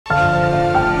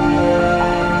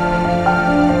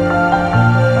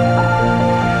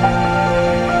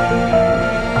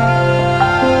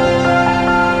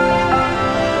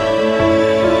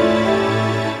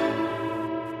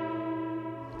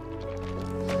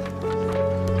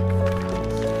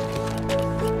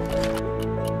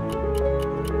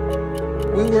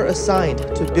were assigned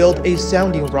to build a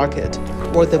sounding rocket,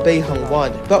 or the Beihang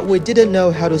 1, but we didn't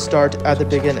know how to start at the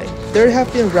beginning. There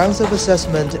have been rounds of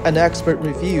assessment and expert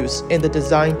reviews in the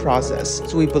design process,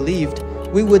 so we believed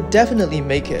we would definitely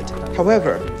make it.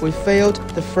 However, we failed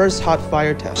the first hot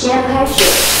fire test.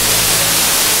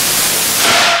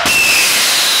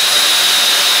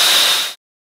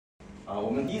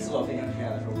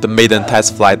 The maiden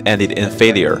test flight ended in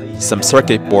failure. Some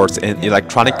circuit boards and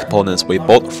electronic components we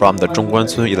bought from the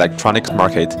Zhongguancun electronics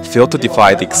market failed to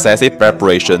defy the excessive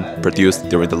vibration produced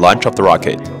during the launch of the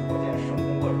rocket.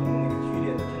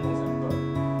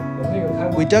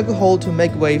 We dug a hole to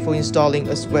make way for installing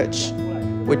a switch.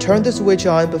 We turned the switch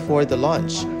on before the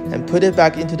launch and put it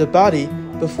back into the body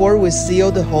before we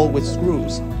sealed the hole with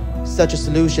screws. Such a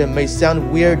solution may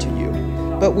sound weird to you,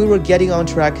 but we were getting on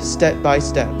track step by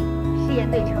step. 试验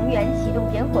队成员启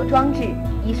动点火装置，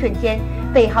一瞬间，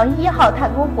北航1号太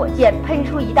空火箭喷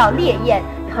出一道烈焰，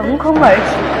腾空而起，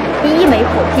第一枚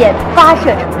火箭发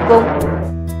射成功。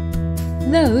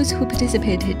 Those who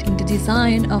participated in the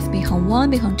design of Beihang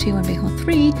 1, Beihang 2, and Beihang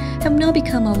 3 have now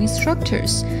become our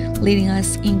instructors, leading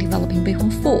us in developing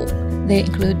Beihang 4. They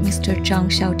include Mr.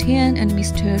 Zhang Xiaotian and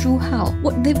Mr. Zhu Hao.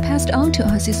 What they've passed on to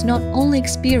us is not only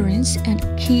experience and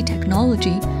key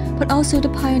technology, but also the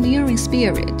pioneering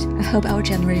spirit. I hope our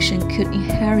generation could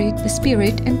inherit the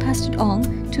spirit and pass it on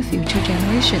to future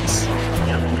generations.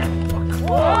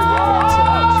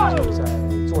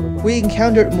 We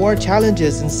encountered more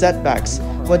challenges and setbacks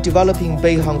when developing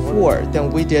Beihang 4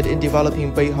 than we did in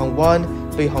developing Beihang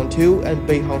 1, Beihang 2, and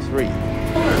Beihang 3.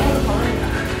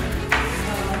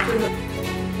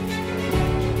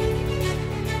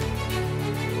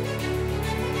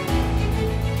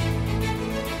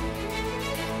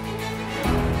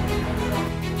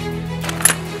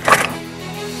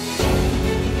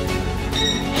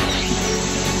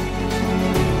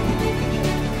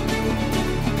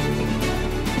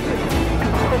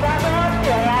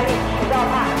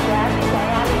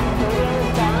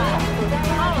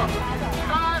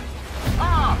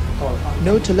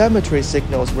 No telemetry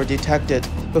signals were detected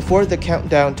before the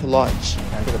countdown to launch.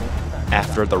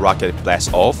 After the rocket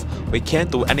blasts off, we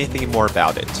can't do anything more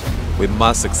about it. We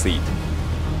must succeed.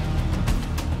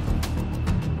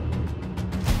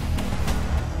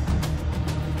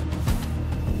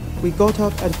 We got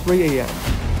up at 3 a.m.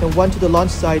 and went to the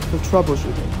launch site for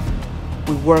troubleshooting.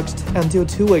 We worked until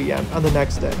 2 a.m. on the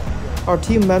next day. Our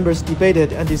team members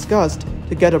debated and discussed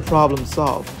to get a problem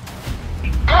solved.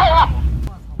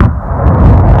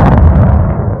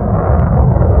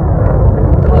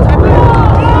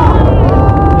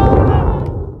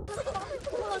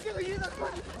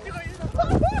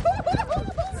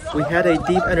 We had a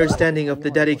deep understanding of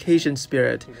the dedication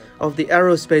spirit of the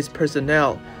aerospace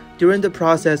personnel during the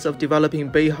process of developing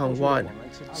Beihang 1.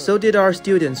 So did our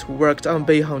students who worked on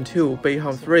Beihang 2,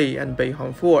 Beihang 3, and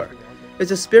Beihang 4.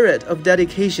 It's a spirit of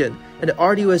dedication and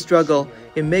arduous struggle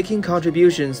in making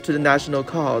contributions to the national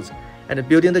cause and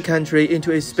building the country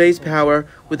into a space power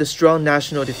with a strong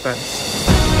national defense.